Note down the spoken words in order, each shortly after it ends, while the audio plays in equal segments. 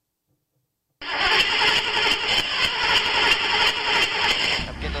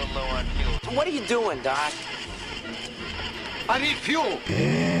doing, Doc? I need fuel.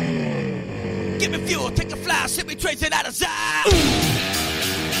 Give me fuel, take a fly, send me tracing out of sight.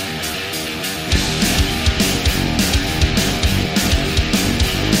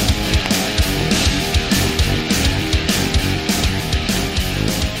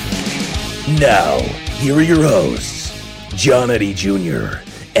 Now, here are your hosts, John Eddie Jr.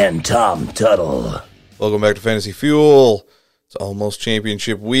 and Tom Tuttle. Welcome back to Fantasy Fuel. It's almost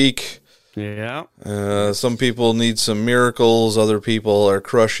championship week. Yeah. Some people need some miracles. Other people are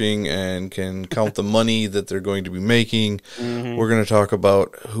crushing and can count the money that they're going to be making. Mm-hmm. We're going to talk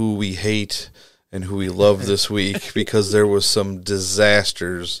about who we hate and who we love this week because there was some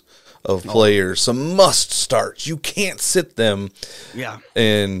disasters of players, some must starts. You can't sit them. Yeah.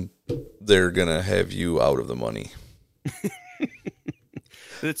 And they're going to have you out of the money.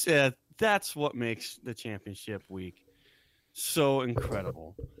 That's what makes the championship week so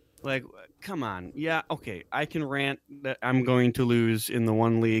incredible. Like, come on. Yeah, okay, I can rant that I'm going to lose in the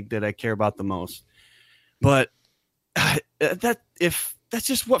one league that I care about the most. But that's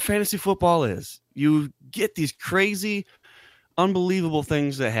just what fantasy football is. You get these crazy, unbelievable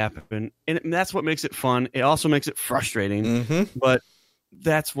things that happen, and that's what makes it fun. It also makes it frustrating, but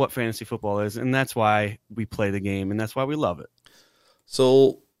that's what fantasy football is, and that's why we play the game, and that's why we love it.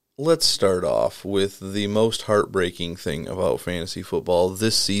 So let's start off with the most heartbreaking thing about fantasy football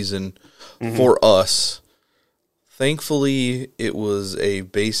this season for us. Thankfully, it was a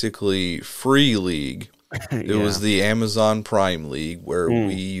basically free league. It was the Amazon Prime League where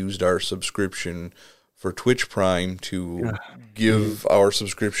we used our subscription for Twitch Prime to give our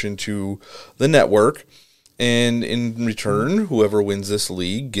subscription to the network. And in return, whoever wins this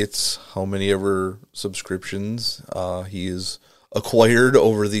league gets how many ever subscriptions he has acquired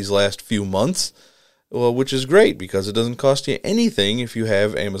over these last few months, which is great because it doesn't cost you anything if you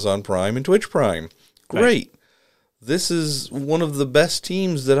have Amazon Prime and Twitch Prime. Great. Right. This is one of the best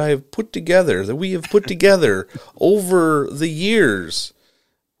teams that we have put together over the years.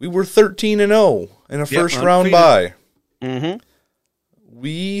 We were 13-0 in a first-round bye. Mm-hmm.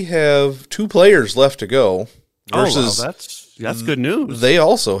 We have 2 players left to go. Versus that's good news. They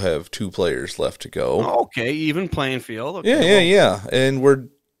also have 2 players left to go. Okay, even playing field. Okay, yeah. And we're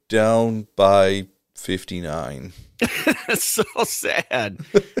down by 59. That's so sad.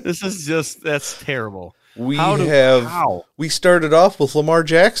 This is that's terrible. We started off with Lamar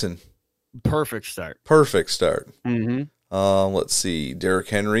Jackson. Perfect start. Mm-hmm. Let's see. Derrick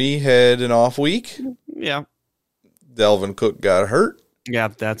Henry had an off week. Yeah. Dalvin Cook got hurt. Yeah,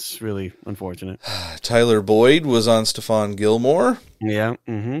 that's really unfortunate. Tyler Boyd was on Stephon Gilmore. Yeah.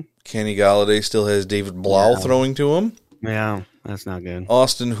 Mm-hmm. Kenny Galladay still has David Blau throwing to him. Yeah, that's not good.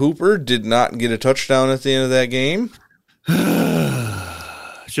 Austin Hooper did not get a touchdown at the end of that game.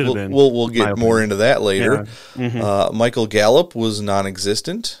 Should have been. We'll get more into that later. Yeah. Mm-hmm. Michael Gallup was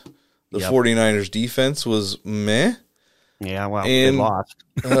non-existent. The 49ers defense was meh. Yeah, well, and, they lost.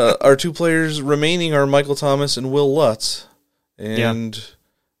 Our 2 players remaining are Michael Thomas and Will Lutz. And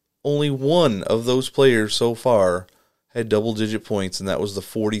only one of those players so far had double-digit points, and that was the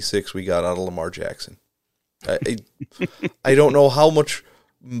 46 we got out of Lamar Jackson. I don't know how much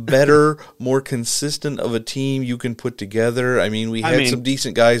better, more consistent of a team you can put together. I mean, we had some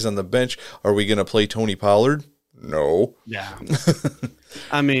decent guys on the bench. Are we going to play Tony Pollard? No. Yeah.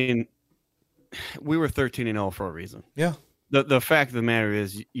 I mean, we were 13-0 for a reason. Yeah. The fact of the matter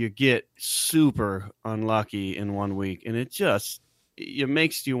is you get super unlucky in one week, and it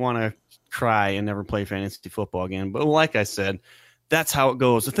makes you want to cry and never play fantasy football again. But like I said, that's how it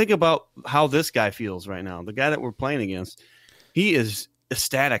goes. So think about how this guy feels right now. The guy that we're playing against, he is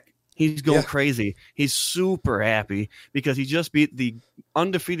ecstatic. He's going crazy. He's super happy because he just beat the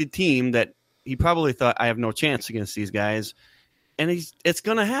undefeated team that he probably thought, I have no chance against these guys. And it's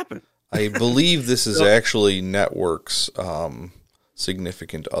going to happen. I believe this is actually Network's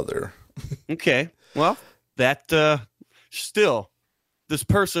significant other. Okay. Well, that still, this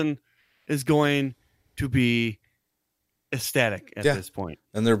person is going to be ecstatic at this point.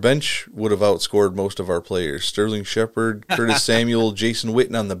 And their bench would have outscored most of our players. Sterling Shepard, Curtis Samuel, Jason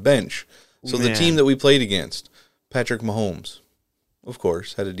Witten on the bench. So the team that we played against, Patrick Mahomes, of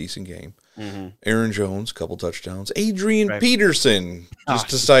course, had a decent game. Mm-hmm. Aaron Jones, couple touchdowns. Adrian Peterson just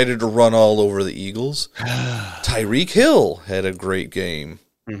decided to run all over the Eagles. Tyreek Hill had a great game.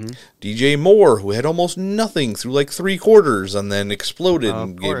 Mm-hmm. DJ Moore, who had almost nothing through like 3 quarters and then exploded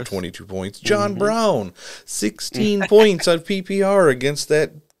and gave 22 points. John Brown, 16 points on PPR against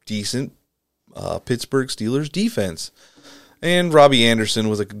that decent Pittsburgh Steelers defense. And Robbie Anderson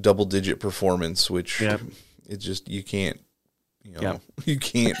with a double-digit performance, which it just, you can't You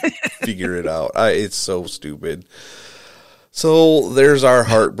can't figure it out. It's so stupid. So there's our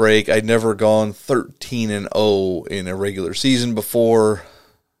heartbreak. I'd never gone 13-0 in a regular season before.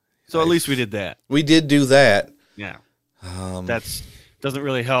 So at least we did that. We did do that. Yeah. That's doesn't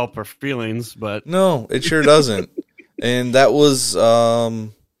really help our feelings, but No, it sure doesn't. And that was, our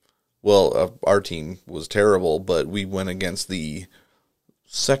team was terrible, but we went against the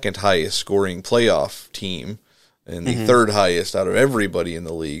second highest scoring playoff team and the third highest out of everybody in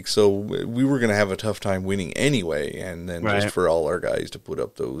the league. So we were going to have a tough time winning anyway. And then just for all our guys to put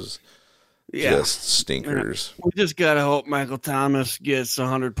up those just stinkers. We just got to hope Michael Thomas gets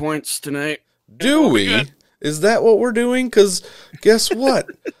 100 points tonight. Do we? Is that what we're doing? Because guess what?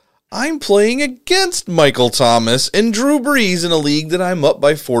 I'm playing against Michael Thomas and Drew Brees in a league that I'm up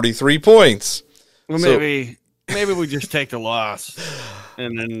by 43 points. Well, maybe we just take the loss,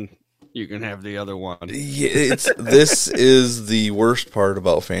 and then you can have the other one. Yeah, this is the worst part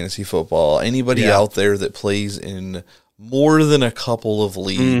about fantasy football. Anybody out there that plays in more than a couple of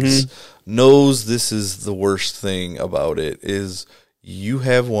leagues knows this is the worst thing about it is you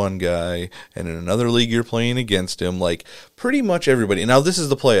have one guy, and in another league you're playing against him, like pretty much everybody. Now, this is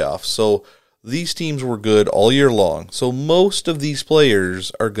the playoffs, so these teams were good all year long. So most of these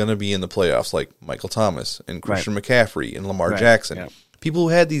players are going to be in the playoffs, like Michael Thomas and Christian McCaffrey and Lamar Jackson. Yeah. People who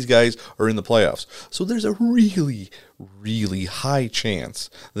had these guys are in the playoffs. So there's a really, really high chance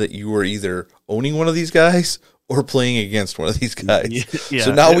that you are either owning one of these guys or playing against one of these guys. Yeah.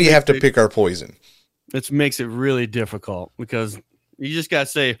 So now we have to pick our poison. It makes it really difficult because you just got to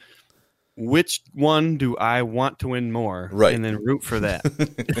say, which one do I want to win more? Right. And then root for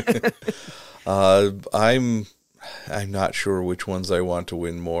that. I'm not sure which ones I want to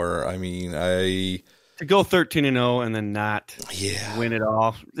win more. I mean, To go 13-0 and then not win it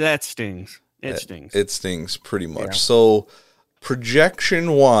all, that stings. It stings. It stings pretty much. Yeah. So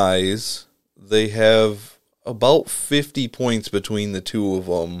projection-wise, they have about 50 points between the two of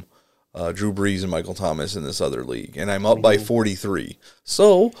them, Drew Brees and Michael Thomas in this other league, and I'm up by 43.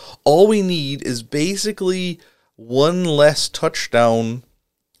 So all we need is basically one less touchdown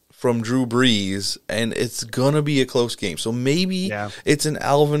from Drew Brees, and it's going to be a close game. So maybe it's an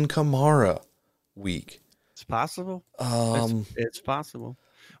Alvin Kamara week. It's possible. It's possible.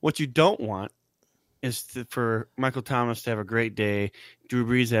 What you don't want is for Michael Thomas to have a great day, Drew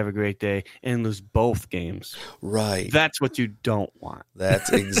Brees to have a great day, and lose both games. Right. That's what you don't want.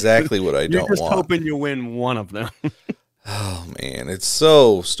 That's exactly what I don't You're just want. hoping you win one of them. Oh, man, it's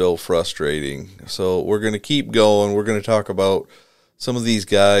so frustrating. So we're going to keep going. We're going to talk about some of these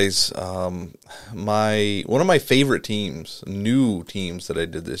guys. One of my favorite teams, new teams that I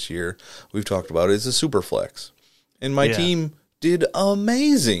did this year, we've talked about, is the Superflex. And my team did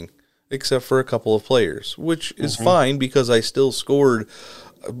amazing, except for a couple of players, which is fine because I still scored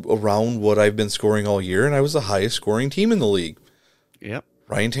around what I've been scoring all year, and I was the highest scoring team in the league. Yep.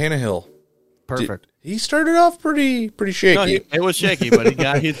 Ryan Tannehill. Perfect. He started off pretty shaky. No, it was shaky, but he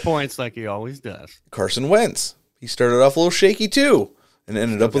got his points like he always does. Carson Wentz. He started off a little shaky too, and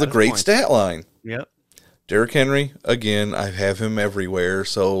ended up with a great stat line. Yep. Derrick Henry, again, I have him everywhere,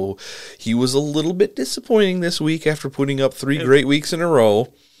 so he was a little bit disappointing this week after putting up 3 great weeks in a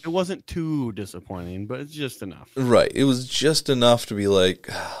row. It wasn't too disappointing, but it's just enough. Right. It was just enough to be like,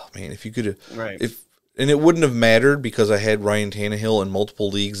 oh, man, if you could have... Right. And it wouldn't have mattered because I had Ryan Tannehill in multiple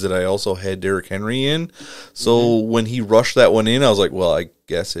leagues that I also had Derrick Henry in. So when he rushed that one in, I was like, well, I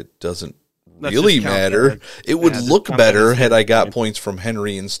guess it doesn't really matter. It would look better had I got points from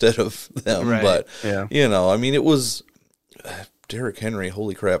Henry instead of them. Right. But, Yeah. I mean, it was Derrick Henry.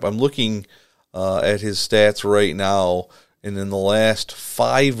 Holy crap. I'm looking at his stats right now. And in the last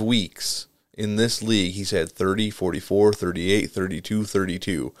 5 weeks in this league, he's had 30, 44, 38, 32,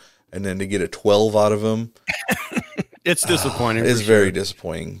 32. And then to get a 12 out of him, it's disappointing. It's very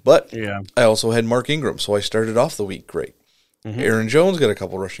disappointing. But I also had Mark Ingram, so I started off the week great. Aaron Jones got a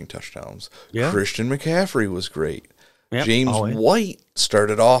couple rushing touchdowns. Yeah. Christian McCaffrey was great. Yep. James White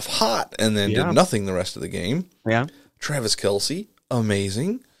started off hot and then did nothing the rest of the game. Yeah. Travis Kelce,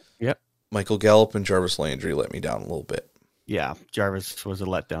 amazing. Yep. Michael Gallup and Jarvis Landry let me down a little bit. Yeah, Jarvis was a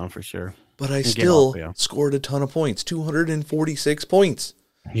letdown for sure. But I still scored a ton of points, 246 points.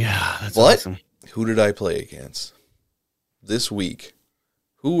 Yeah, that's awesome. Who did I play against this week?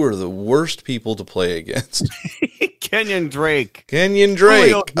 Who are the worst people to play against? Kenyon Drake.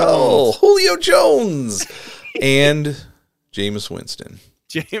 Julio Jones. And Jameis Winston.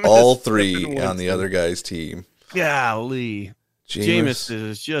 All 3 on the other guy's team. Golly. Jameis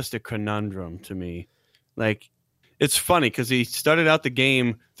is just a conundrum to me. Like, It's funny because he started out the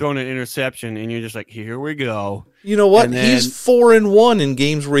game throwing an interception, and you're just like, here we go. You know what? And then, He's 4-1 in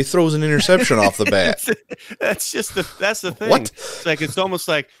games where he throws an interception off the bat. that's the thing. What? It's almost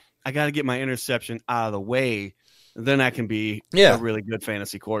like I got to get my interception out of the way, then I can be a really good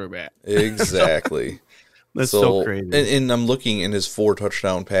fantasy quarterback. Exactly. That's so crazy. And I'm looking, in his 4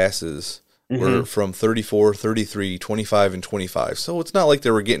 touchdown passes were from 34, 33, 25, and 25. So it's not like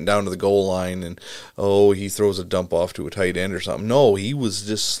they were getting down to the goal line and, he throws a dump off to a tight end or something. No, he was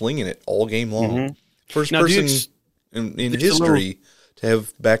just slinging it all game long. First person in history to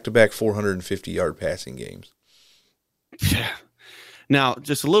have back-to-back 450-yard passing games. Yeah. Now,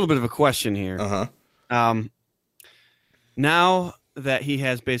 just a little bit of a question here. Now that he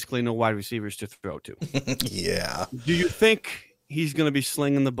has basically no wide receivers to throw to. Yeah. Do you think he's going to be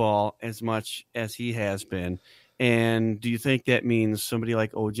slinging the ball as much as he has been? And do you think that means somebody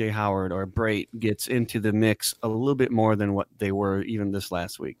like O.J. Howard or Brate gets into the mix a little bit more than what they were even this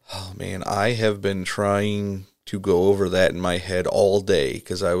last week? Oh, man, I have been trying to go over that in my head all day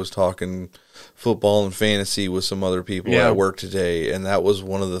because I was talking football and fantasy with some other people at work today, and that was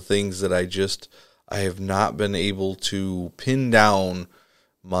one of the things that I have not been able to pin down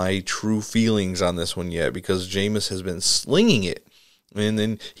my true feelings on this one yet because Jameis has been slinging it. And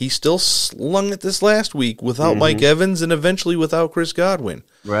then he still slung it this last week without Mike Evans and eventually without Chris Godwin.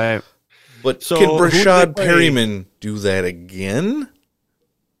 Right. But can Brashad Perryman do that again?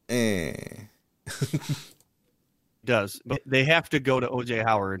 Does. But they have to go to O.J.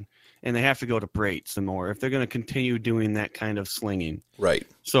 Howard and they have to go to Brate some more if they're going to continue doing that kind of slinging. Right.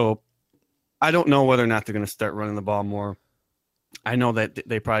 So I don't know whether or not they're going to start running the ball more. I know that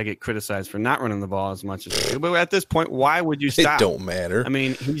they probably get criticized for not running the ball as much as they do, but at this point, why would you stop? It don't matter. I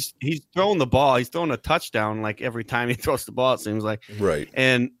mean, he's throwing the ball. He's throwing a touchdown like every time he throws the ball, it seems like. Right.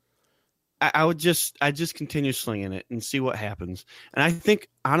 And I just continue slinging it and see what happens. And I think,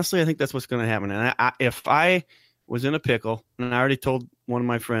 honestly, that's what's going to happen. And if I was in a pickle, and I already told one of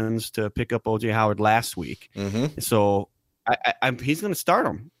my friends to pick up O.J. Howard last week, so he's going to start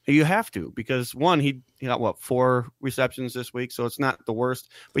him. You have to, because one, he got 4 receptions this week, so it's not the worst.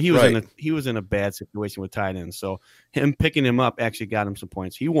 But he was in a bad situation with tight ends, so him picking him up actually got him some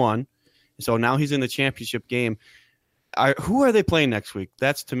points. He won, so now he's in the championship game. Who are they playing next week?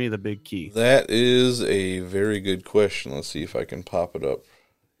 That's to me the big key. That is a very good question. Let's see if I can pop it up.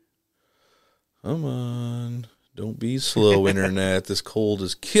 Come on, don't be slow, internet. This cold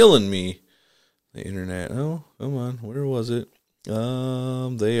is killing me. The internet. Oh, come on. Where was it?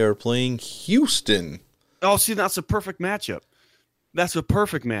 They are playing Houston. Oh, see, that's a perfect matchup.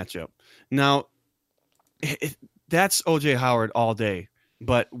 Now, that's O.J. Howard all day.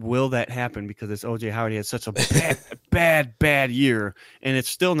 But will that happen? Because it's O.J. Howard. He had such a bad year, and it's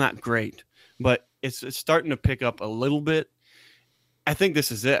still not great. But it's starting to pick up a little bit. I think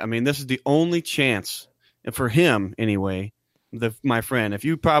this is it. I mean, this is the only chance, for him anyway, my friend, if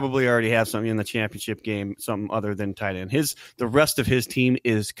you probably already have something in the championship game, something other than tight end, the rest of his team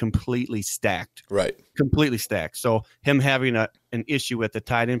is completely stacked. Right. Completely stacked. So him having an issue at the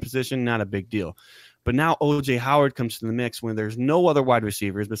tight end position, not a big deal. But now O.J. Howard comes to the mix when there's no other wide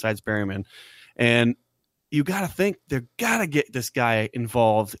receivers besides Perryman. And you got to think they're got to get this guy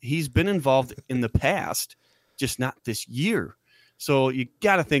involved. He's been involved in the past, just not this year. So you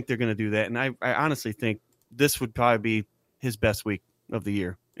got to think they're going to do that. And I honestly think this would probably be his best week of the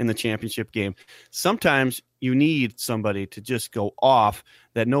year in the championship game. Sometimes you need somebody to just go off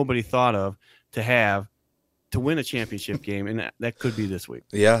that nobody thought of to win a championship game, and that could be this week.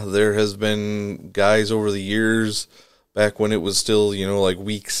 Yeah, there has been guys over the years, back when it was still, like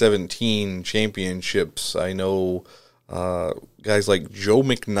week 17 championships. I know guys like Joe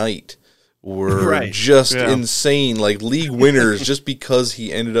McKnight were insane, like league winners, just because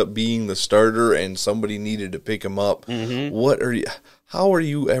he ended up being the starter and somebody needed to pick him up. How are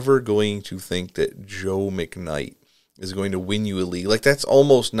you ever going to think that Joe McKnight is going to win you a league? Like, that's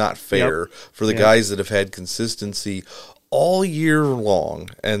almost not fair for the guys that have had consistency all year long,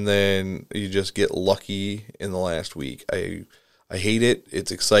 and then you just get lucky in the last week. I hate it.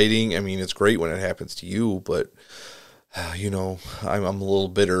 It's exciting. I mean, it's great when it happens to you, but I'm a little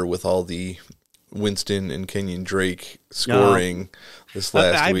bitter with all the Winston and Kenyon Drake scoring this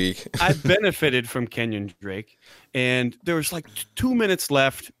last week. I benefited from Kenyon Drake, and there was like 2 minutes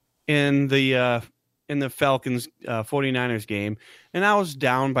left in the Falcons 49ers game, and I was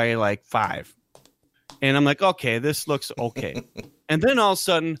down by like 5. And I'm like, okay, this looks okay. And then all of a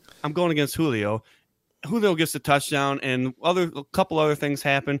sudden, I'm going against Julio. Julio gets the touchdown, and a couple other things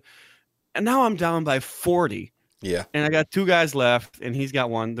happen. And now I'm down by 40. Yeah. And I got 2 guys left, and he's got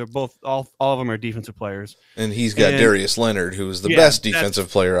 1. They're both all of them are defensive players. And he's got Darius Leonard, who is the best defensive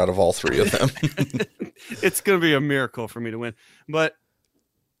player out of all 3 of them. It's going to be a miracle for me to win. But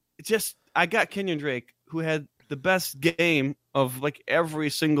I got Kenyon Drake, who had the best game of like every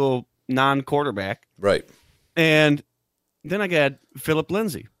single non-quarterback. Right. And then I got Philip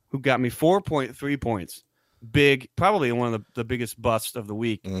Lindsay, who got me 4.3 points. Big, probably one of the biggest busts of the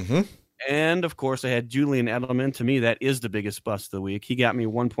week. Mm-hmm. And, of course, I had Julian Edelman. To me, that is the biggest bust of the week. He got me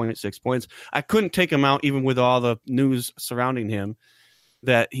 1.6 points. I couldn't take him out even with all the news surrounding him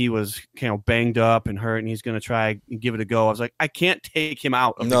that he was banged up and hurt and he's going to try and give it a go. I was like, I can't take him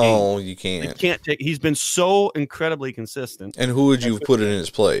out of the game. No, you can't. I can't take. He's been so incredibly consistent. And who would you have put in his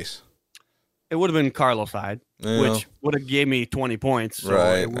place? It would have been Carlos Hyde, which would have gave me 20 points. So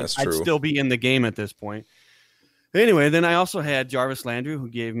right, that's true. I'd still be in the game at this point. Anyway, then I also had Jarvis Landry, who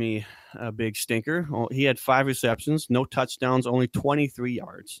gave me a big stinker. He had 5 receptions, no touchdowns, only 23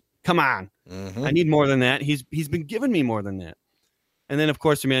 yards. Come on. Mm-hmm. I need more than that. He's been giving me more than that. And then, of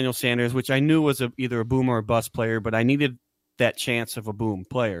course, Emmanuel Sanders, which I knew was either a boom or a bust player, but I needed that chance of a boom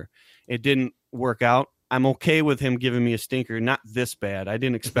player. It didn't work out. I'm okay with him giving me a stinker, not this bad. I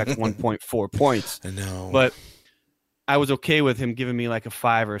didn't expect 1.4 points. I know. But I was okay with him giving me like a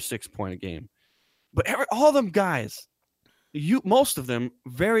 5 or 6 point a game. But all them guys, most of them,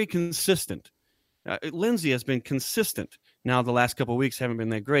 very consistent. Lindsay has been consistent. Now the last couple of weeks haven't been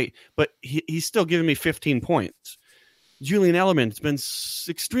that great, but he's still giving me 15 points. Julian Edelman has been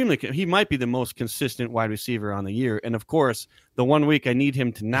extremely. He might be the most consistent wide receiver on the year, and of course, the one week I need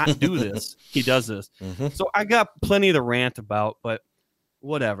him to not do this, he does this. Mm-hmm. So I got plenty to rant about, but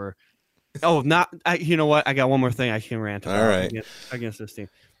whatever. You know what? I got one more thing I can rant about. All right. Against this team.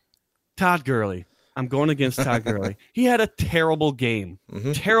 Todd Gurley. I'm going against Todd Gurley. He had a terrible game.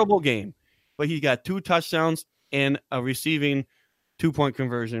 Mm-hmm. Terrible game. But he got 2 touchdowns and a receiving 2-point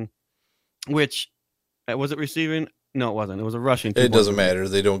conversion, which was it receiving? No, it wasn't. It was a rushing. It doesn't matter.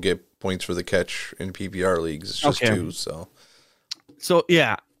 They don't get points for the catch in PPR leagues. It's just 2. So,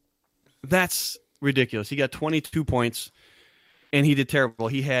 yeah, that's ridiculous. He got 22 points, and he did terrible.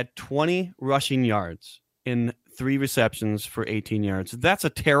 He had 20 rushing yards in 3 receptions for 18 yards. That's a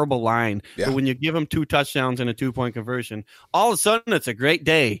terrible line. Yeah. But when you give him 2 touchdowns and a 2-point conversion, all of a sudden it's a great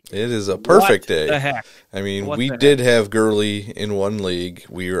day. It is a perfect day. What the heck? I mean, we did have Gurley in one league.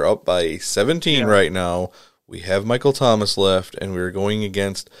 We are up by 17 right now. We have Michael Thomas left, and we're going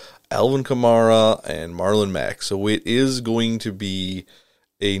against Alvin Kamara and Marlon Mack. So it is going to be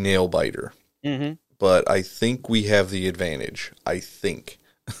a nail biter. Mm-hmm. But I think we have the advantage. I think.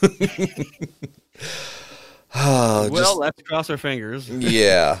 Let's cross our fingers.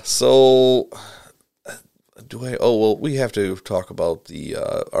 Yeah. So we have to talk about the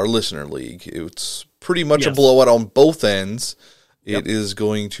our listener league. It's pretty much a blowout on both ends. It is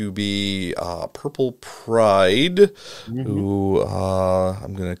going to be Purple Pride, who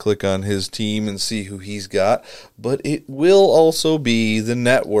I'm going to click on his team and see who he's got. But it will also be the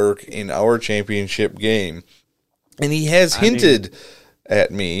network in our championship game. And he has hinted at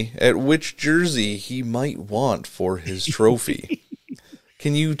me at which jersey he might want for his trophy.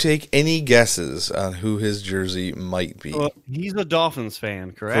 Can you take any guesses on who his jersey might be? Well, he's a Dolphins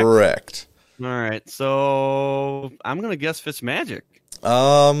fan, correct? Correct. All right, so I'm going to guess Fitzmagic.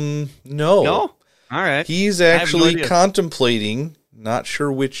 No. No? All right. He's actually contemplating, not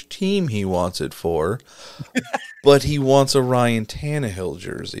sure which team he wants it for, but he wants a Ryan Tannehill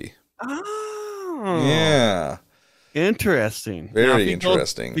jersey. Oh. Yeah. Interesting. Very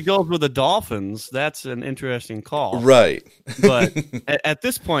interesting. If he goes with the Dolphins, that's an interesting call. Right. But at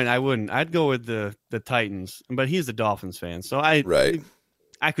this point, I wouldn't. I'd go with the Titans, but he's a Dolphins fan, so I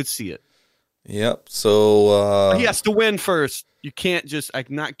could see it. Yep. So he has to win first. You can't just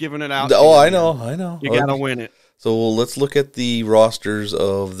not giving it out. I know. You got to win it. So let's look at the rosters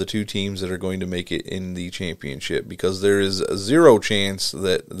of the 2 teams that are going to make it in the championship, because there is a 0 chance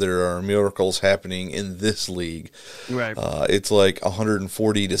that there are miracles happening in this league. Right. It's like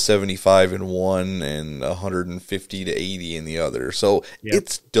 140 to 75 in one and 150 to 80 in the other. So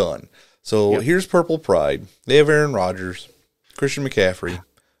it's done. So here's Purple Pride. They have Aaron Rodgers, Christian McCaffrey,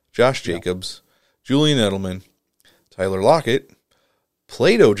 Josh Jacobs, Julian Edelman, Tyler Lockett,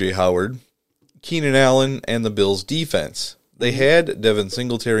 played O.J. Howard, Keenan Allen, and the Bills' defense. They had Devin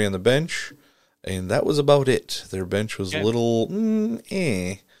Singletary on the bench, and that was about it. Their bench was a little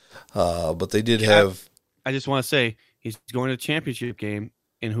but they did have... I just want to say, he's going to the championship game,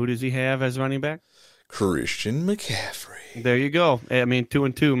 and who does he have as running back? Christian McCaffrey. There you go. I mean,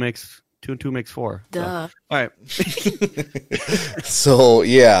 2-2 makes 2 and 2 makes 4. So. Duh. All right. So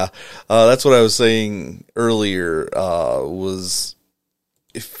yeah, that's what I was saying earlier. Was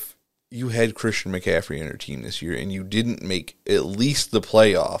if you had Christian McCaffrey on your team this year and you didn't make at least the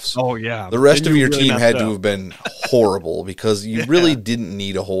playoffs, Oh yeah. the rest Then of you your really team messed had up. to have been horrible because you really didn't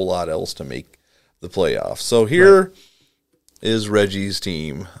need a whole lot else to make the playoffs. So here is Reggie's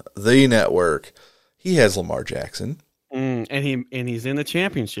team, the network. He has Lamar Jackson. And he's in the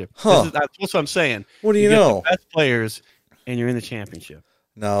championship. Huh. That's what I'm saying. What do you get know? the best players, and you're in the championship.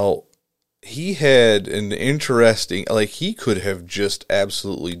 Now, he had an interesting, like, he could have just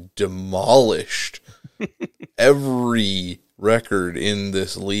absolutely demolished every record in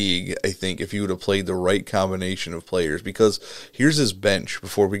this league, I think, if he would have played the right combination of players. Because here's his bench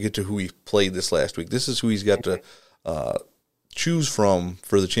before we get to who he played this last week. This is who he's got to choose from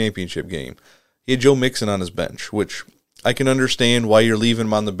for the championship game. He had Joe Mixon on his bench, which I can understand why you're leaving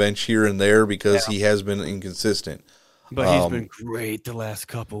him on the bench here and there because he has been inconsistent. But he's been great the last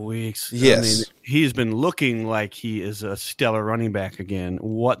couple weeks. Yes. I mean, he's been looking like he is a stellar running back again.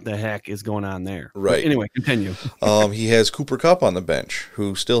 What the heck is going on there? Right. But anyway, continue. He has Cooper Kupp on the bench,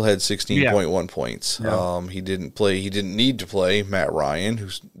 who still had 16.1 points. Yeah. He didn't play. He didn't need to play Matt Ryan, who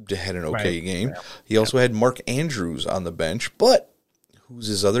had an okay Right. game. Yeah. He also had Mark Andrews on the bench, but who's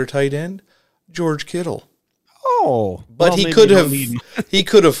his other tight end? George Kittle. Oh, But well, he maybe could you don't have need him. he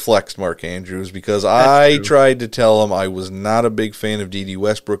could have flexed Mark Andrews because I true. tried to tell him I was not a big fan of D.D.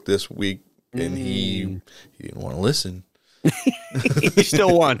 Westbrook this week, and he didn't want to listen. He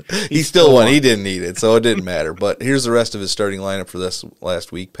still won. He still won. He didn't need it, so it didn't matter. But here's the rest of his starting lineup for this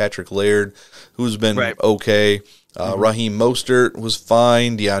last week. Patrick Laird, who's been Right. okay. Raheem Mostert was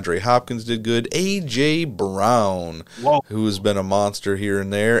fine. DeAndre Hopkins did good. A.J. Brown, Whoa. who's been a monster here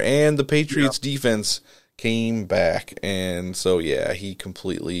and there. And the Patriots defense came back. And so, yeah, he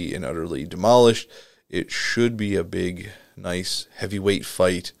completely and utterly demolished. It should be a big, nice heavyweight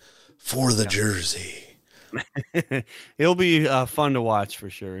fight for the jersey. It'll be fun to watch for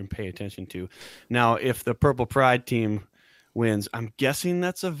sure and pay attention to. Now, if the Purple Pride team wins, I'm guessing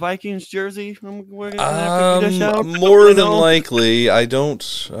that's a Vikings jersey. We're gonna have to dish out. More I than don't know. likely. I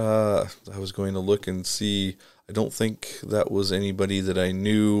don't. I was going to look and see. I don't think that was anybody that I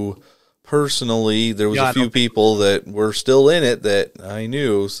knew personally. There was Yeah, I a few don't think people that were still in it that I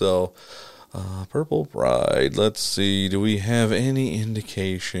knew. So, Purple Pride. Let's see. Do we have any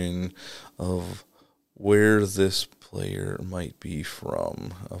indication of where this player might be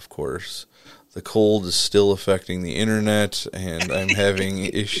from? Of course, the cold is still affecting the internet, and I'm having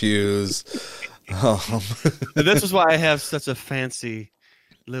issues. This is why I have such a fancy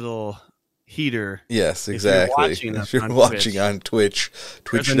little heater. Yes, If you're exactly. watching us If you're on watching Twitch. on Twitch,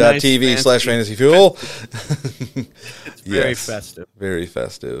 There's a nice twitch.tv/fantasyfuel. It's very festive. Very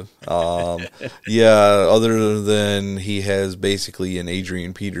festive. Yeah, other than he has basically an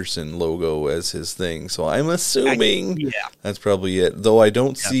Adrian Peterson logo as his thing. So I'm assuming Yeah. that's probably it. Though I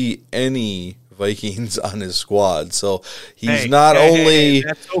don't see any Vikings on his squad. So he's Hey, not hey, only... hey,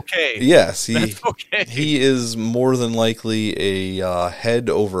 that's okay. Yes, That's okay. he is more than likely a head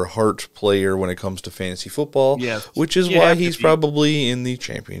over heart player when it comes to fantasy football, Yes. which is You why have to he's be. probably in the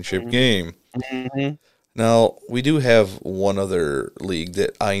championship game. Mhm. Now, we do have one other league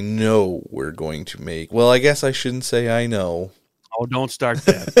that I know we're going to make. Well, I guess I shouldn't say I know. Oh, don't start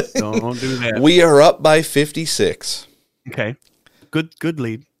that. Don't do that. We are up by 56. Okay. Good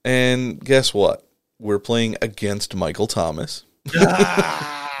lead. And guess what? We're playing against Michael Thomas.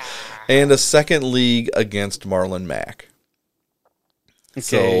 And a second league against Marlon Mack.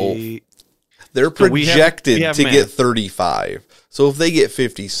 Okay. They're So we have projected to math. get 35. So if they get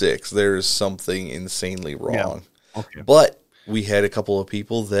 56, there's something insanely wrong. Okay. But we had a couple of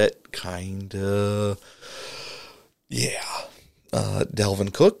people that kind of,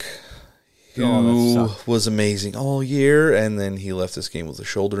 Dalvin Cook, who that was amazing all year, and then he left this game with a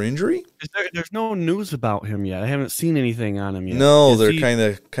shoulder injury. There's no news about him yet. I haven't seen anything on him yet. No, Is they're he- kind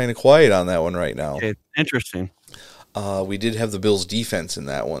of quiet on that one right now. Okay, interesting. We did have the Bills defense in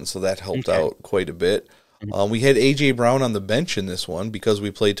that one, so that helped Okay. out quite a bit. We had A.J. Brown on the bench in this one because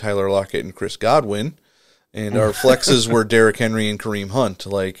we played Tyler Lockett and Chris Godwin, and our flexes were Derrick Henry and Kareem Hunt.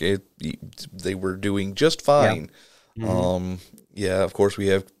 They were doing just fine. Of course, we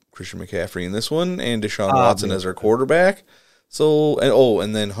have Christian McCaffrey in this one and Deshaun Watson as our quarterback. So,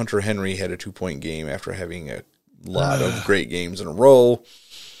 and then Hunter Henry had a 2-point game after having a lot of great games in a row.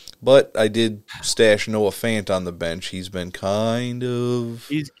 But I did stash Noah Fant on the bench. He's been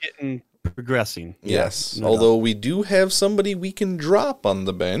He's getting progressing. yes. Yeah, no Although we do have somebody we can drop on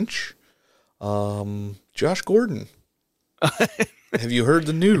the bench. Josh Gordon. Have you heard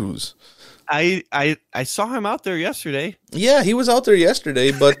the news? I saw him out there yesterday. Yeah, he was out there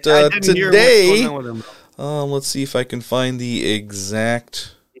yesterday, but I didn't hear what's today, going on with him. let's see if I can find the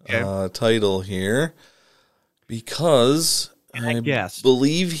exact title here, because I guess.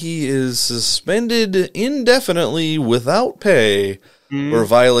 believe he is suspended indefinitely without pay for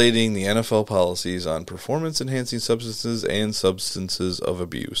violating the NFL policies on performance-enhancing substances and substances of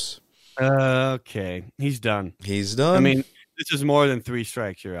abuse. Okay, he's done. He's done. I mean, this is more than 3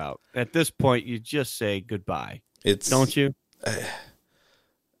 strikes. You're out. At this point, you just say goodbye. Don't you?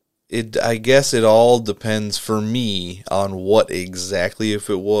 I guess it all depends for me on what exactly. If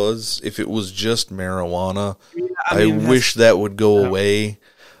it was just marijuana, I wish that would go away.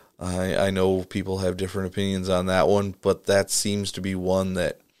 I know people have different opinions on that one, but that seems to be one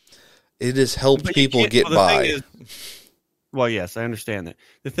that it has helped people get by. Well, yes, I understand that.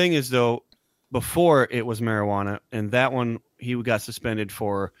 The thing is, though, before it was marijuana, and that one he got suspended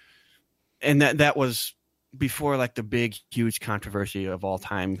for, and that was before like the big, huge controversy of all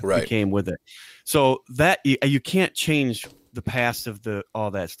time came with it. So that you can't change the past of all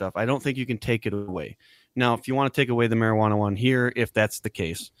that stuff. I don't think you can take it away. Now, if you want to take away the marijuana one here, if that's the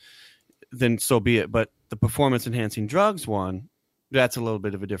case, then so be it. But the performance-enhancing drugs one, that's a little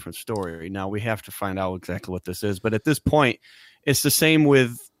bit of a different story. Now, we have to find out exactly what this is. But at this point, it's the same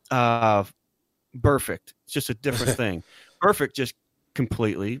with Burfict. It's just a different thing. Burfict just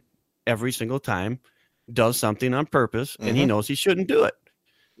completely, every single time, does something on purpose, and he knows he shouldn't do it.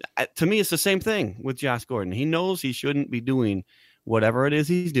 To me, it's the same thing with Josh Gordon. He knows he shouldn't be doing whatever it is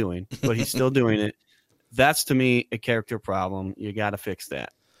he's doing, but he's still doing it. That's, to me, a character problem. You got to fix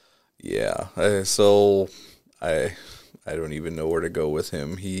that. Yeah. So I don't even know where to go with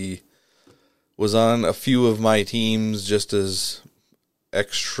him. He was on a few of my teams just as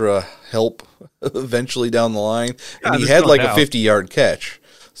extra help eventually down the line. And he had like a 50-yard catch.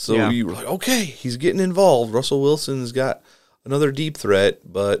 So you were like, okay, he's getting involved. Russell Wilson's got another deep threat,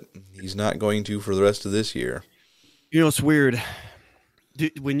 but he's not going to for the rest of this year. You know, it's weird.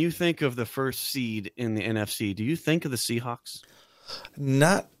 When you think of the first seed in the NFC, do you think of the Seahawks?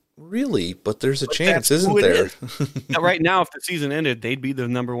 Not really, but there's a chance, isn't there? Right now, if the season ended, they'd be the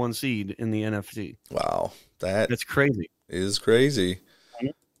number 1 seed in the NFC. Wow. That's crazy. Is crazy.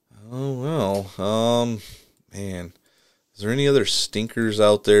 Oh, well. Man. Is there any other stinkers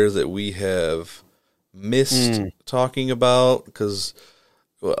out there that we have missed talking about? Because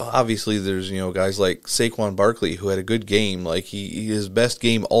obviously there's, guys like Saquon Barkley who had a good game, like his best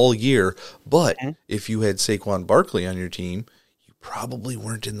game all year. But if you had Saquon Barkley on your team, you probably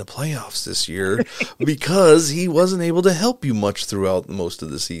weren't in the playoffs this year because he wasn't able to help you much throughout most of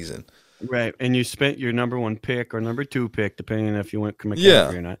the season. Right, and you spent your number 1 pick or number 2 pick, depending on if you went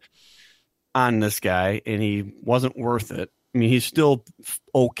McCaffrey or not, on this guy, and he wasn't worth it. I mean, he's still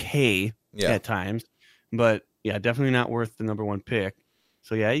okay at times, but definitely not worth the number 1 pick.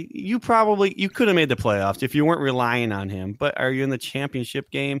 So you could have made the playoffs if you weren't relying on him. But are you in the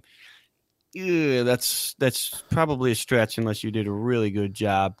championship game? Yeah, that's probably a stretch unless you did a really good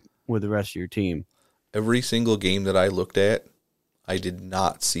job with the rest of your team. Every single game that I looked at, I did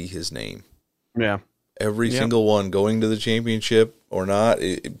not see his name. Yeah. Every single one going to the championship or not,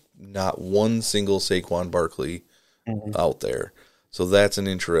 not one single Saquon Barkley out there. So that's an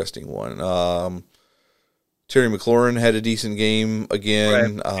interesting one. Terry McLaurin had a decent game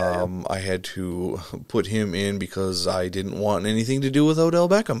again. Right. I had to put him in because I didn't want anything to do with Odell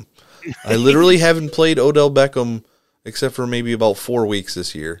Beckham. I literally haven't played Odell Beckham except for maybe about 4 weeks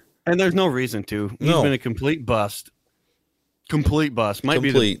this year. And there's no reason to. He's been a complete bust. Complete bust. Might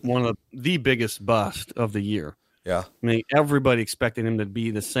be one of the biggest bust of the year. Yeah. I mean, everybody expected him to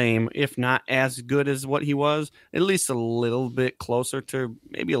be the same, if not as good as what he was, at least a little bit closer to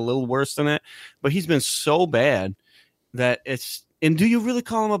maybe a little worse than it. But he's been so bad that it's – and do you really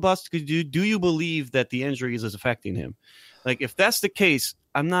call him a bust? Do you believe that the injuries is affecting him? Like, if that's the case,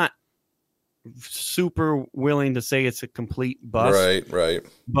 I'm not super willing to say it's a complete bust. Right.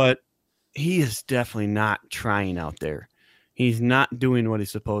 But he is definitely not trying out there. He's not doing what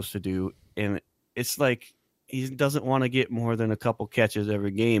he's supposed to do. And it's like – he doesn't want to get more than a couple catches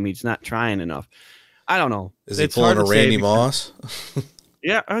every game. He's not trying enough. I don't know. Is he pulling a Randy Moss?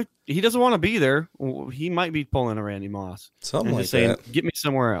 Yeah, he doesn't want to be there. He might be pulling a Randy Moss. Something like that. Get me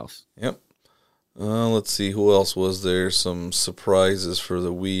somewhere else. Yep. Let's see. Who else was there? Some surprises for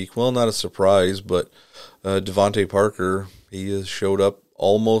the week. Well, not a surprise, but Devontae Parker, he has showed up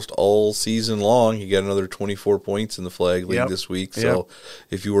almost all season long. He got another 24 points in the Flag League this week. So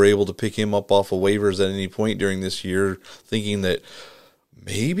if you were able to pick him up off of waivers at any point during this year, thinking that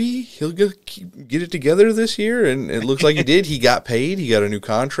maybe he'll get it together this year, and it looks like he did. He got paid. He got a new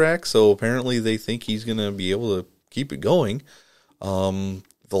contract, so apparently they think he's going to be able to keep it going. Are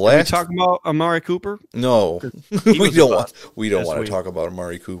we talking about Amari Cooper? No, we don't want to talk about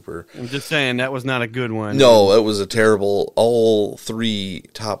Amari Cooper. I'm just saying that was not a good one. No, it was a terrible. All 3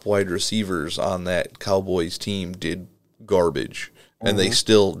 top wide receivers on that Cowboys team did garbage, and they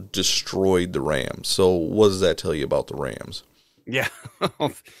still destroyed the Rams. So what does that tell you about the Rams? Yeah.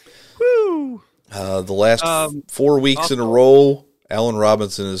 Woo. The last 4 weeks in a row, Allen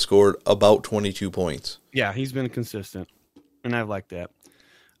Robinson has scored about 22 points. Yeah, he's been consistent, and I like that.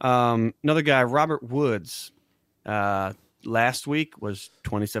 Another guy, Robert Woods, last week was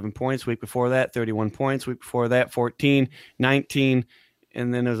 27 points. Week before that, 31 points. Week before that, 14, 19,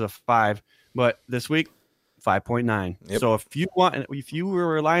 and then there's a 5. But this week, 5.9. Yep. So if you were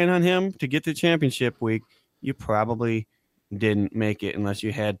relying on him to get the championship week, you probably didn't make it unless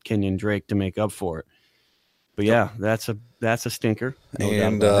you had Kenyon Drake to make up for it. But yeah, that's a stinker.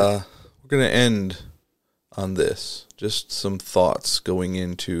 And we're gonna end on this. Just some thoughts going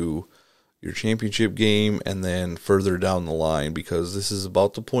into your championship game and then further down the line, because this is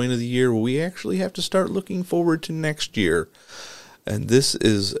about the point of the year where we actually have to start looking forward to next year. And this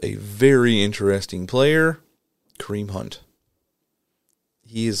is a very interesting player, Kareem Hunt.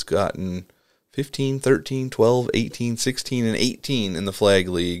 He has gotten 15, 13, 12, 18, 16, and 18 in the Flag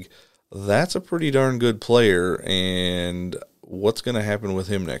League. That's a pretty darn good player, and what's going to happen with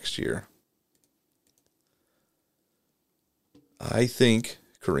him next year? I think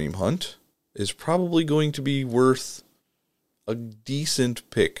Kareem Hunt is probably going to be worth a decent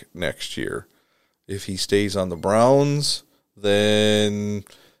pick next year. If he stays on the Browns, then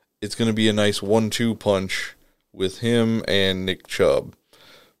it's going to be a nice 1-2 punch with him and Nick Chubb.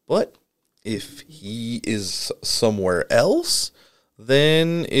 But if he is somewhere else,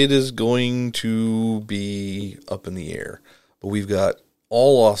 then it is going to be up in the air. But we've got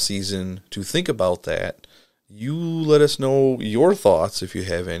all off season to think about that. You let us know your thoughts if you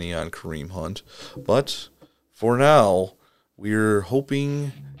have any on Kareem Hunt. But for now, we're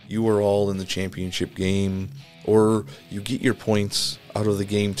hoping you are all in the championship game, or you get your points out of the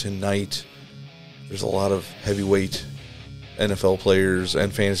game tonight. There's a lot of heavyweight NFL players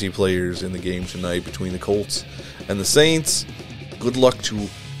and fantasy players in the game tonight between the Colts and the Saints. Good luck to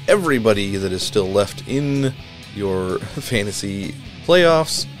everybody that is still left in your fantasy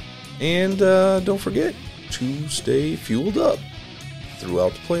playoffs. And don't forget to stay fueled up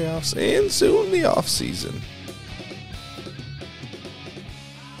throughout the playoffs and soon the off season.